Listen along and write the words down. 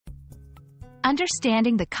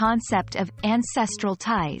Understanding the concept of ancestral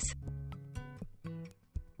ties.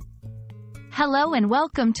 Hello and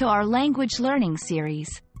welcome to our language learning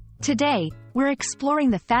series. Today, we're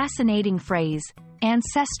exploring the fascinating phrase,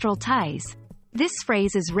 ancestral ties. This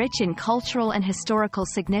phrase is rich in cultural and historical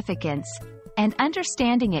significance, and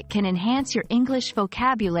understanding it can enhance your English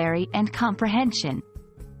vocabulary and comprehension.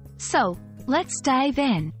 So, let's dive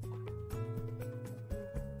in.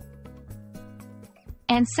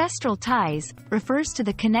 Ancestral ties refers to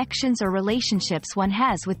the connections or relationships one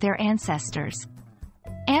has with their ancestors.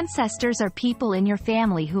 Ancestors are people in your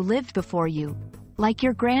family who lived before you, like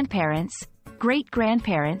your grandparents,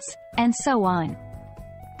 great-grandparents, and so on.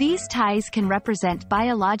 These ties can represent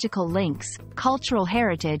biological links, cultural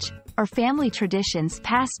heritage, or family traditions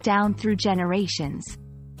passed down through generations.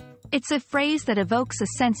 It's a phrase that evokes a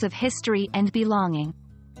sense of history and belonging.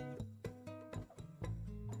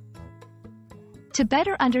 To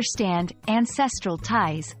better understand ancestral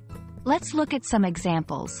ties, let's look at some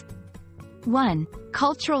examples. 1.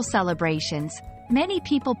 Cultural celebrations. Many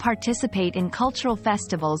people participate in cultural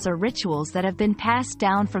festivals or rituals that have been passed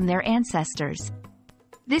down from their ancestors.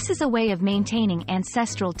 This is a way of maintaining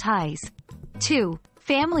ancestral ties. 2.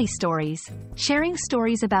 Family stories. Sharing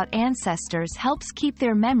stories about ancestors helps keep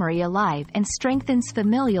their memory alive and strengthens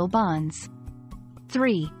familial bonds.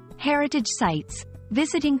 3. Heritage sites.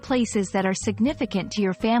 Visiting places that are significant to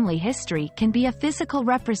your family history can be a physical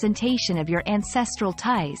representation of your ancestral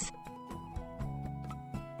ties.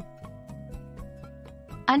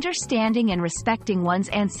 Understanding and respecting one's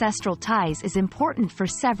ancestral ties is important for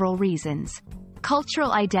several reasons.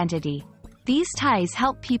 Cultural identity. These ties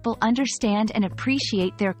help people understand and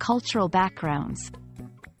appreciate their cultural backgrounds.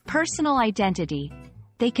 Personal identity.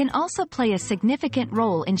 They can also play a significant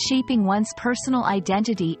role in shaping one's personal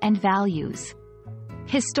identity and values.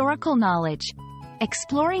 Historical knowledge.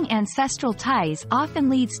 Exploring ancestral ties often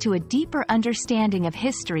leads to a deeper understanding of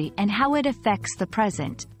history and how it affects the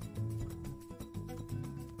present.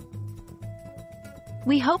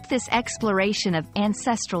 We hope this exploration of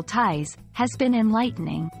ancestral ties has been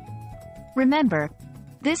enlightening. Remember,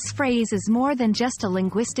 this phrase is more than just a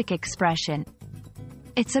linguistic expression.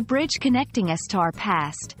 It's a bridge connecting us to our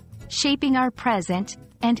past, shaping our present,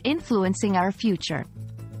 and influencing our future.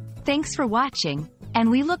 Thanks for watching, and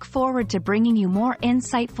we look forward to bringing you more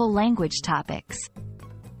insightful language topics.